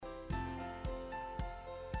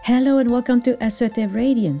Hello and welcome to Assertive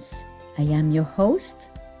Radiance. I am your host,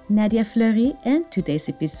 Nadia Fleury, and today's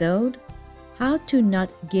episode, How to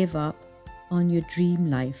Not Give Up on Your Dream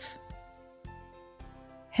Life.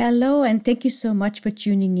 Hello and thank you so much for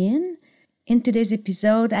tuning in. In today's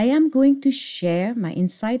episode, I am going to share my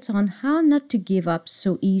insights on how not to give up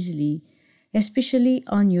so easily, especially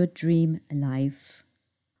on your dream life.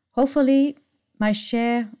 Hopefully, my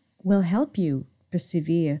share will help you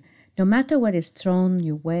persevere no matter what is thrown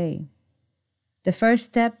your way. The first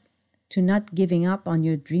step to not giving up on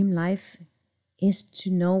your dream life is to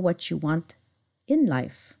know what you want in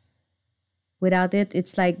life. Without it,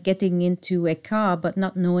 it's like getting into a car but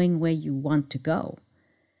not knowing where you want to go.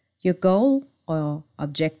 Your goal or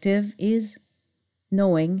objective is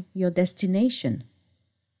knowing your destination.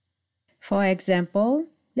 For example,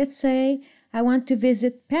 let's say I want to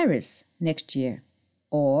visit Paris next year.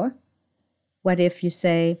 Or what if you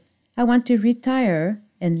say, I want to retire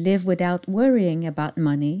and live without worrying about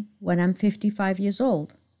money when I'm 55 years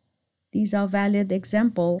old. These are valid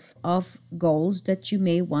examples of goals that you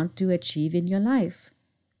may want to achieve in your life.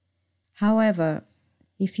 However,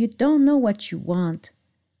 if you don't know what you want,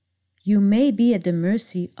 you may be at the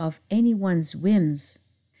mercy of anyone's whims.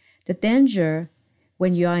 The danger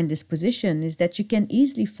when you are in this position is that you can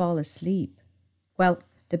easily fall asleep. Well,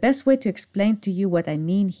 the best way to explain to you what I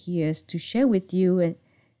mean here is to share with you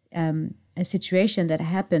a situation that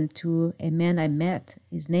happened to a man I met.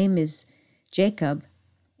 His name is Jacob.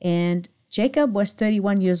 And Jacob was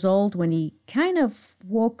 31 years old when he kind of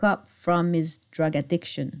woke up from his drug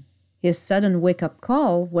addiction. His sudden wake-up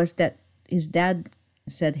call was that his dad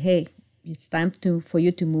said, hey, it's time for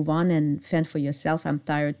you to move on and fend for yourself. I'm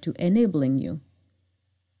tired to enabling you.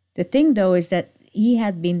 The thing, though, is that he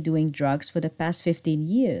had been doing drugs for the past 15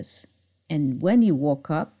 years. And when he woke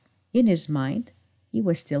up, in his mind, he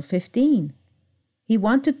was still 15. He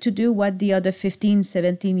wanted to do what the other 15,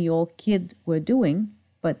 17-year-old kids were doing,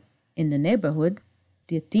 but in the neighborhood,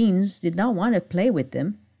 the teens did not want to play with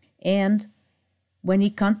them. And when he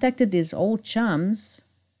contacted his old chums,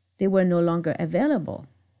 they were no longer available.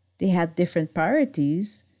 They had different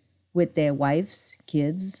priorities with their wives,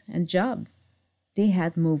 kids, and job. They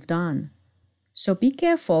had moved on. So be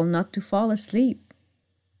careful not to fall asleep.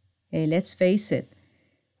 Hey, let's face it.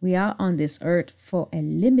 We are on this earth for a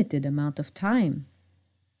limited amount of time.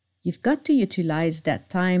 You've got to utilize that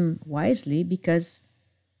time wisely because,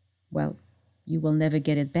 well, you will never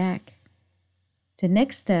get it back. The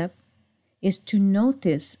next step is to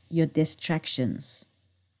notice your distractions.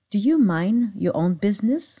 Do you mind your own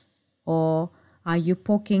business? Or are you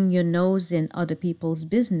poking your nose in other people's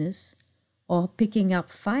business? Or picking up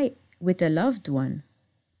fight with a loved one?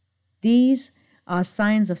 These are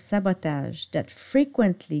signs of sabotage that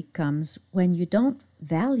frequently comes when you don't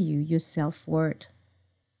value your self-worth.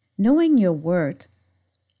 Knowing your worth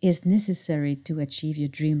is necessary to achieve your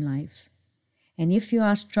dream life. And if you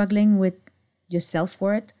are struggling with your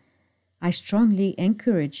self-worth, I strongly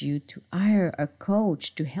encourage you to hire a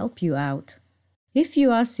coach to help you out. If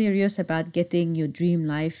you are serious about getting your dream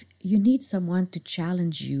life, you need someone to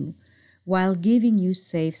challenge you while giving you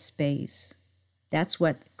safe space. That's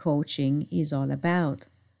what coaching is all about.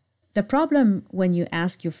 The problem when you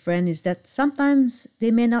ask your friend is that sometimes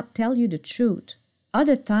they may not tell you the truth.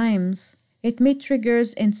 Other times, it may trigger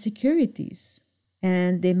insecurities,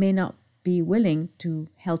 and they may not be willing to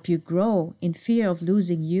help you grow in fear of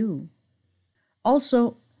losing you.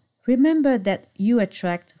 Also, remember that you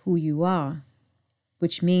attract who you are,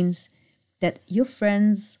 which means that your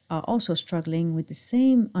friends are also struggling with the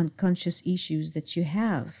same unconscious issues that you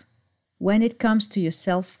have. When it comes to your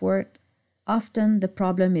self-worth, often the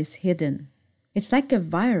problem is hidden. It's like a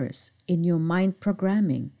virus in your mind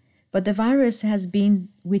programming, but the virus has been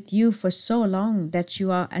with you for so long that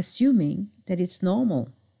you are assuming that it's normal.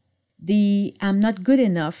 The I'm not good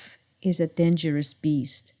enough is a dangerous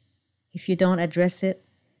beast. If you don't address it,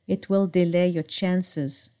 it will delay your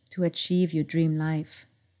chances to achieve your dream life.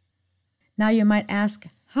 Now you might ask,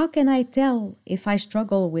 how can I tell if I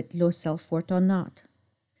struggle with low self-worth or not?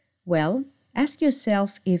 Well, ask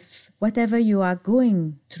yourself if whatever you are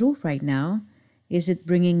going through right now, is it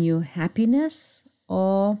bringing you happiness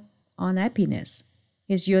or unhappiness?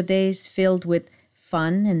 Is your days filled with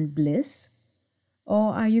fun and bliss?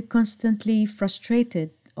 Or are you constantly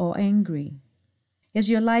frustrated or angry? Is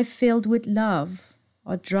your life filled with love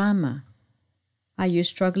or drama? Are you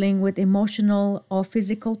struggling with emotional or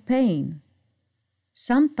physical pain?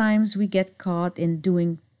 Sometimes we get caught in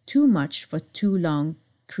doing too much for too long,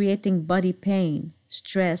 creating body pain,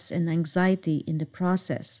 stress, and anxiety in the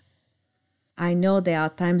process. I know there are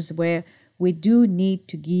times where we do need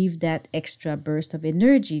to give that extra burst of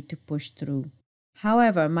energy to push through.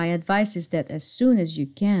 However, my advice is that as soon as you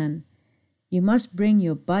can, you must bring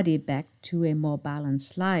your body back to a more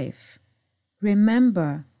balanced life.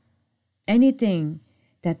 Remember, anything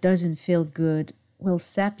that doesn't feel good will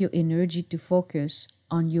sap your energy to focus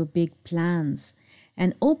on your big plans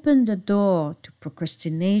and open the door to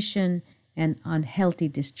procrastination and unhealthy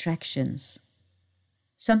distractions.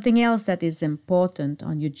 Something else that is important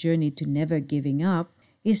on your journey to never giving up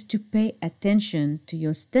is to pay attention to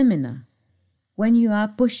your stamina. When you are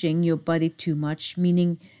pushing your body too much,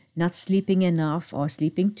 meaning not sleeping enough or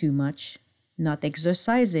sleeping too much, not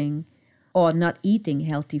exercising, or not eating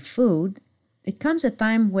healthy food, it comes a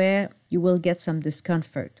time where you will get some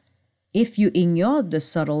discomfort. If you ignore the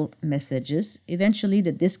subtle messages, eventually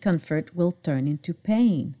the discomfort will turn into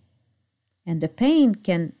pain. And the pain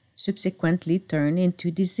can subsequently turn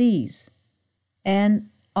into disease. And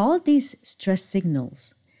all these stress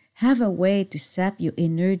signals have a way to sap your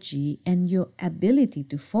energy and your ability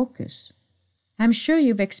to focus. I'm sure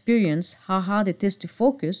you've experienced how hard it is to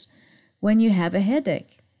focus when you have a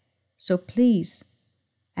headache. So please,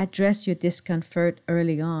 address your discomfort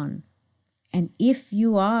early on. And if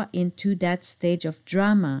you are into that stage of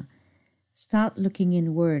drama, start looking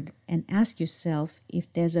inward and ask yourself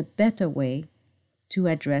if there's a better way to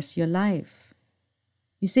address your life.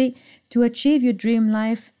 You see, to achieve your dream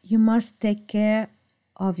life, you must take care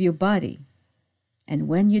of your body. And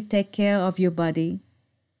when you take care of your body,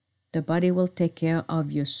 the body will take care of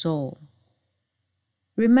your soul.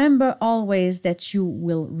 Remember always that you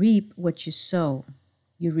will reap what you sow.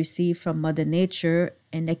 You receive from Mother Nature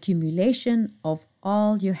an accumulation of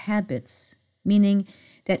all your habits, meaning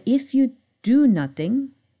that if you do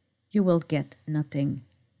nothing, you will get nothing.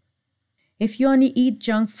 If you only eat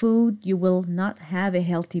junk food, you will not have a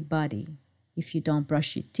healthy body. If you don't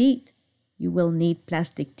brush your teeth, you will need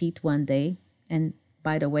plastic teeth one day. And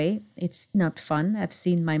by the way, it's not fun. I've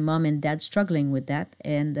seen my mom and dad struggling with that,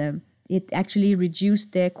 and it actually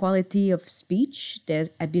reduced their quality of speech, their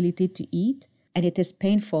ability to eat, and it is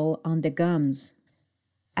painful on the gums.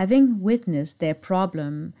 Having witnessed their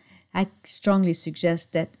problem, I strongly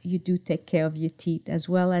suggest that you do take care of your teeth as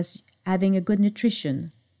well as having a good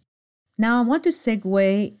nutrition. Now, I want to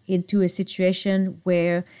segue into a situation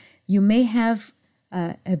where you may have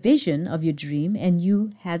a vision of your dream and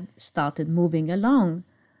you had started moving along,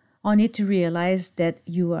 only to realize that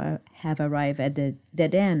you have arrived at the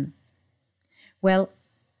dead end. Well,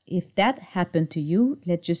 if that happened to you,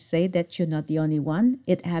 let's just say that you're not the only one.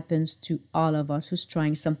 It happens to all of us who's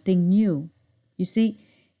trying something new. You see,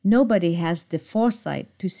 nobody has the foresight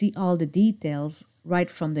to see all the details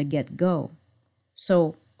right from the get-go.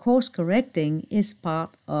 So, course correcting is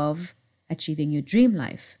part of achieving your dream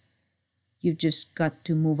life. You've just got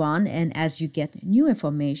to move on, and as you get new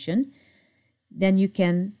information, then you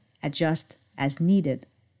can adjust as needed.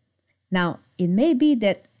 Now, it may be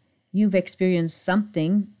that you've experienced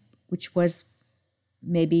something which was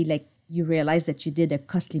maybe like you realize that you did a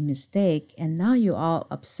costly mistake and now you're all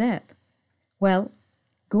upset. Well,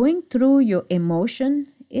 going through your emotion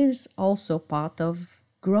is also part of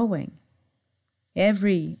growing.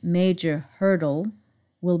 Every major hurdle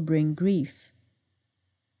will bring grief.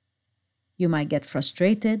 You might get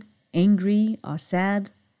frustrated, angry, or sad,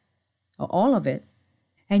 or all of it.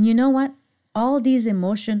 And you know what? All these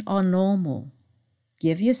emotions are normal.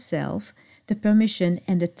 Give yourself the permission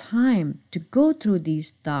and the time to go through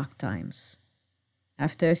these dark times.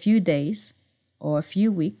 After a few days or a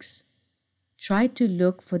few weeks, try to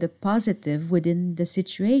look for the positive within the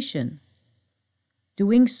situation.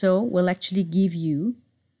 Doing so will actually give you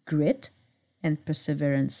grit and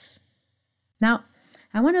perseverance. Now,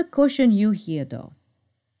 I want to caution you here though.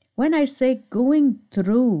 When I say going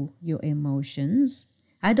through your emotions,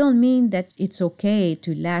 I don't mean that it's okay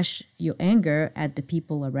to lash your anger at the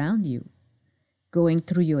people around you. Going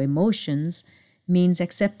through your emotions means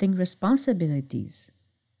accepting responsibilities.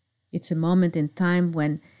 It's a moment in time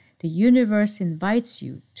when the universe invites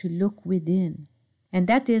you to look within. And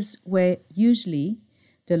that is where usually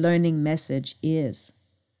the learning message is.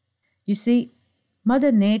 You see,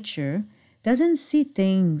 Mother Nature doesn't see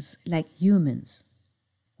things like humans.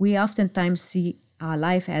 We oftentimes see our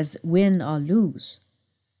life as win or lose.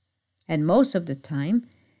 And most of the time,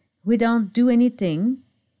 we don't do anything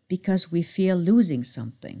because we fear losing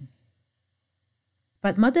something.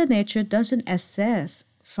 But Mother Nature doesn't assess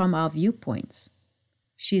from our viewpoints.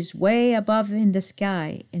 She's way above in the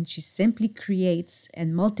sky, and she simply creates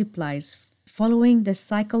and multiplies following the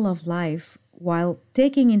cycle of life while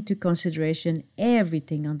taking into consideration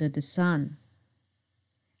everything under the sun.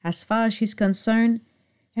 As far as she's concerned,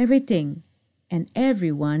 everything and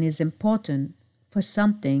everyone is important for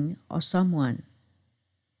something or someone.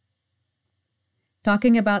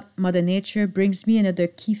 Talking about Mother Nature brings me another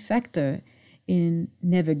key factor in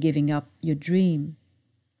never giving up your dream,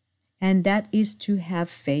 and that is to have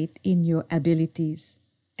faith in your abilities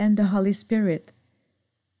and the Holy Spirit.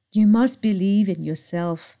 You must believe in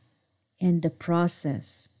yourself and the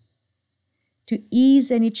process. To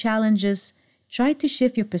ease any challenges, try to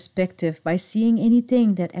shift your perspective by seeing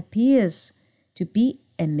anything that appears to be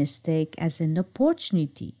a mistake as an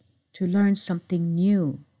opportunity to learn something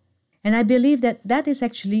new. And I believe that that is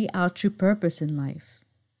actually our true purpose in life,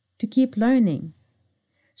 to keep learning.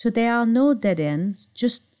 So there are no dead ends,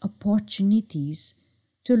 just opportunities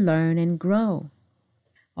to learn and grow.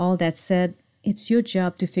 All that said, it's your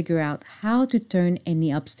job to figure out how to turn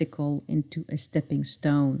any obstacle into a stepping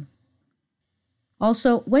stone.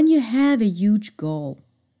 Also, when you have a huge goal,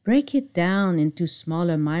 break it down into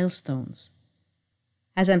smaller milestones.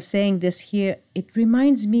 As I'm saying this here, it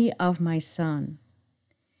reminds me of my son.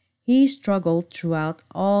 He struggled throughout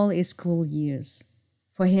all his school years.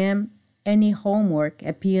 For him, any homework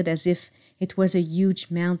appeared as if it was a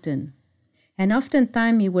huge mountain, and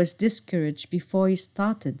oftentimes he was discouraged before he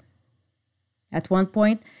started. At one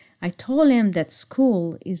point, I told him that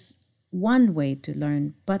school is one way to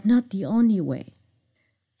learn, but not the only way.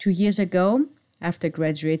 2 years ago, after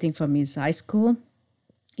graduating from his high school,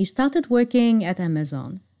 he started working at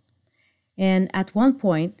Amazon. And at one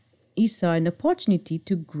point, he saw an opportunity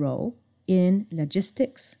to grow in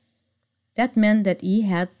logistics. That meant that he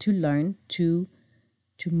had to learn to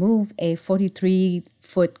move a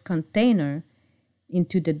 43-foot container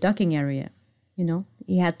into the docking area.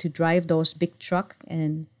 He had to drive those big trucks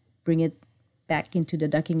and bring it back into the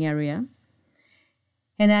docking area.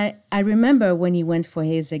 And I remember when he went for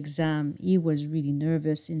his exam, he was really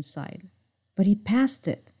nervous inside, but he passed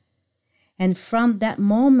it. And from that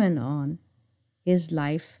moment on, his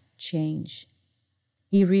life changed.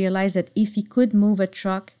 He realized that if he could move a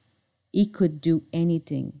truck, he could do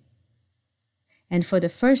anything. And for the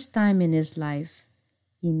first time in his life,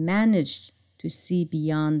 he managed to see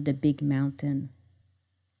beyond the big mountain.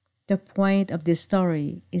 The point of this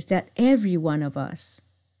story is that every one of us,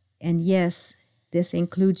 and yes, this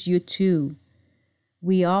includes you too,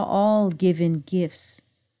 we are all given gifts.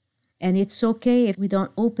 And it's okay if we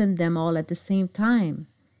don't open them all at the same time.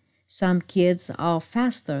 Some kids are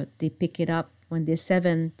faster. They pick it up when they're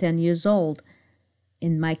 7, 10 years old.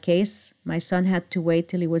 In my case, my son had to wait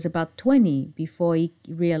till he was about 20 before he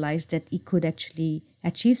realized that he could actually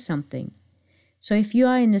achieve something. So if you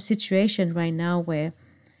are in a situation right now where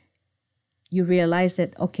you realize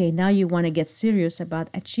that, okay, now you want to get serious about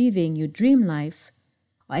achieving your dream life,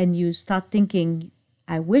 and you start thinking,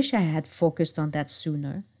 I wish I had focused on that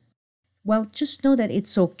sooner. Well, just know that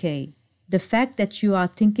it's okay. The fact that you are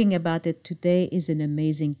thinking about it today is an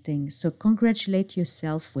amazing thing, so congratulate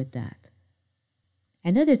yourself with that.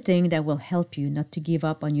 Another thing that will help you not to give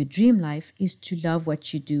up on your dream life is to love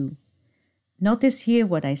what you do. Notice here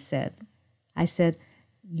what I said. I said,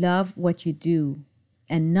 love what you do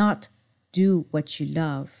and not do what you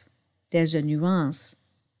love. There's a nuance.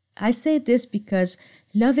 I say this because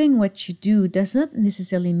loving what you do does not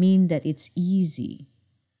necessarily mean that it's easy.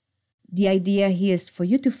 The idea here is for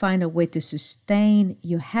you to find a way to sustain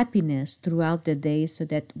your happiness throughout the day so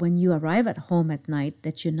that when you arrive at home at night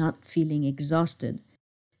that you're not feeling exhausted.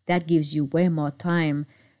 That gives you way more time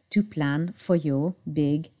to plan for your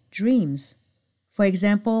big dreams. For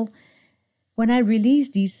example, when I release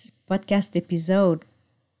these podcast episodes,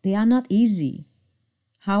 they are not easy.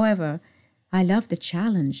 However, I love the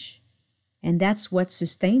challenge, and that's what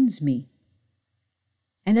sustains me.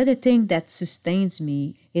 Another thing that sustains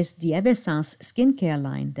me is the Avessence skincare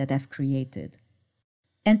line that I've created.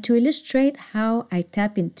 And to illustrate how I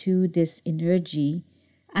tap into this energy,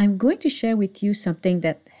 I'm going to share with you something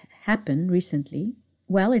that happened recently.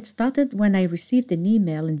 Well, it started when I received an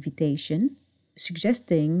email invitation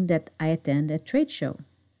suggesting that I attend a trade show,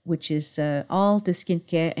 which is all the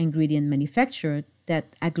skincare ingredient manufacturer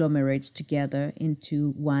that agglomerates together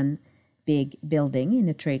into one big building in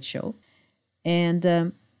a trade show.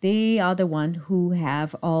 And they are the one who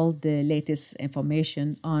have all the latest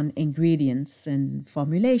information on ingredients and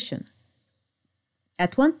formulation.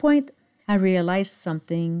 At one point, I realized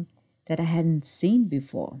something that I hadn't seen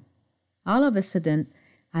before. All of a sudden,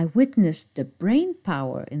 I witnessed the brain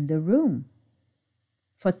power in the room.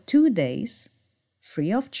 For 2 days,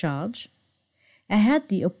 free of charge, I had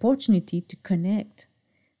the opportunity to connect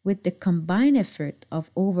with the combined effort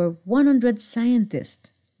of over 100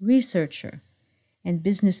 scientists, researchers, and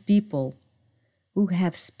business people who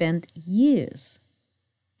have spent years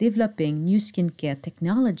developing new skincare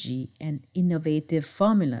technology and innovative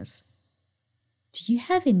formulas. Do you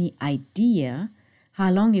have any idea how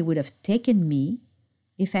long it would have taken me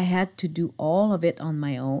if I had to do all of it on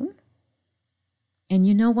my own? And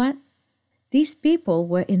you know what? These people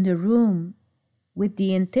were in the room with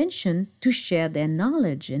the intention to share their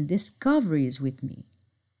knowledge and discoveries with me.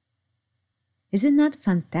 Isn't that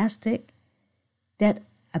fantastic? That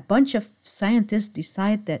a bunch of scientists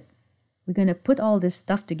decide that we're going to put all this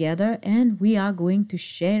stuff together and we are going to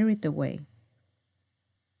share it away.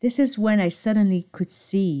 This is when I suddenly could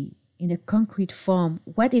see in a concrete form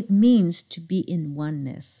what it means to be in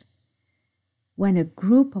oneness. When a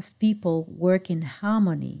group of people work in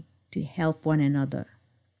harmony to help one another.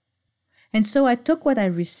 And so I took what I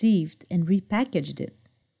received and repackaged it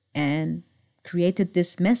and created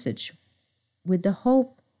this message with the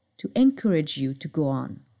hope to encourage you to go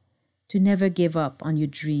on, to never give up on your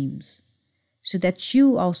dreams, so that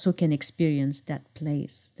you also can experience that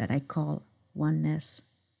place that I call oneness.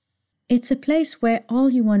 It's a place where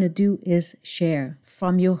all you want to do is share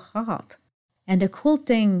from your heart. And the cool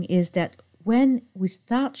thing is that when we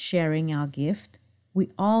start sharing our gift,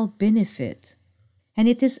 we all benefit. And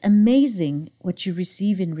it is amazing what you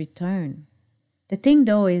receive in return. The thing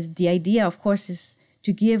though is the idea, of course, is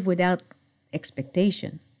to give without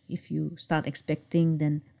expectation. If you start expecting,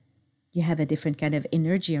 then you have a different kind of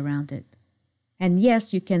energy around it. And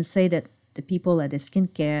yes, you can say that the people at the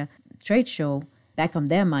skincare trade show, back on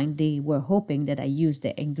their mind, they were hoping that I use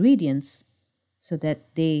the ingredients so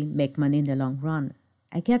that they make money in the long run.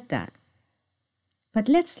 I get that. But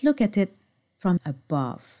let's look at it from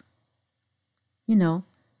above. You know,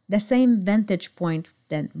 the same vantage point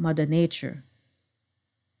than Mother Nature.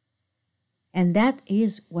 And that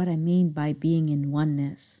is what I mean by being in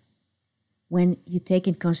oneness. When you take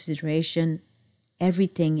in consideration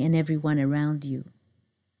everything and everyone around you.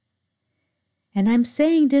 And I'm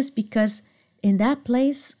saying this because in that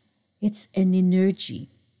place, it's an energy.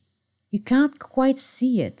 You can't quite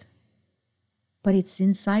see it, but it's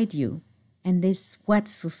inside you. And this is what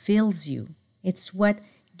fulfills you. It's what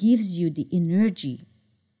gives you the energy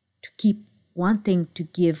to keep wanting to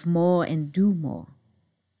give more and do more.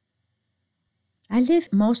 I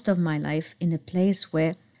lived most of my life in a place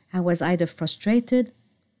where I was either frustrated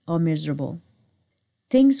or miserable.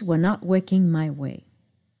 Things were not working my way.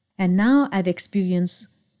 And now I've experienced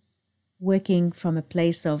working from a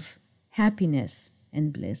place of happiness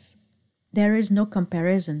and bliss. There is no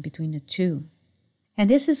comparison between the two. And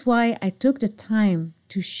this is why I took the time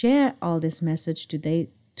to share all this message today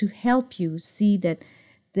to help you see that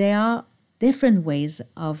there are different ways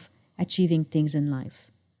of achieving things in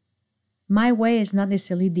life. My way is not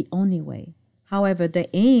necessarily the only way. However, the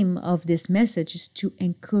aim of this message is to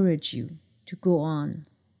encourage you to go on,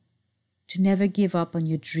 to never give up on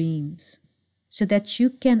your dreams, so that you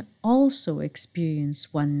can also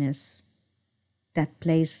experience oneness, that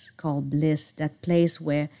place called bliss, that place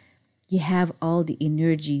where you have all the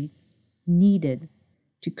energy needed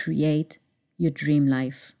to create your dream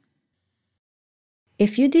life.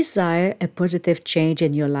 If you desire a positive change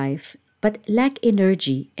in your life, but lack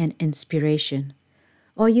energy and inspiration,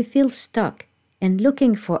 or you feel stuck and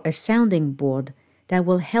looking for a sounding board that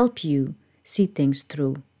will help you see things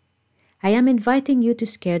through, I am inviting you to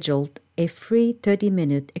schedule a free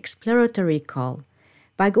 30-minute exploratory call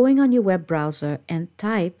by going on your web browser and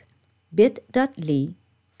type bit.ly/call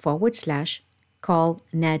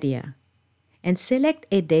Nadia and select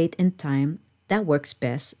a date and time that works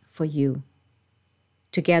best for you.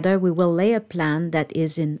 Together, we will lay a plan that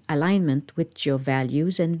is in alignment with your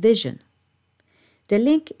values and vision. The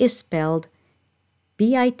link is spelled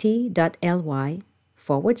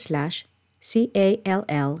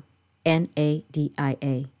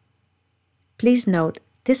bit.ly/CALLNADIA. Please note,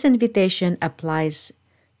 this invitation applies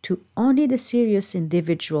to only the serious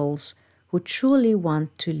individuals who truly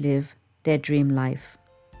want to live their dream life.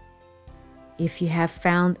 If you have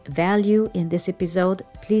found value in this episode,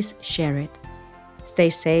 please share it. Stay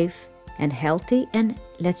safe and healthy, and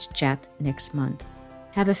let's chat next month.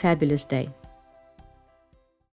 Have a fabulous day.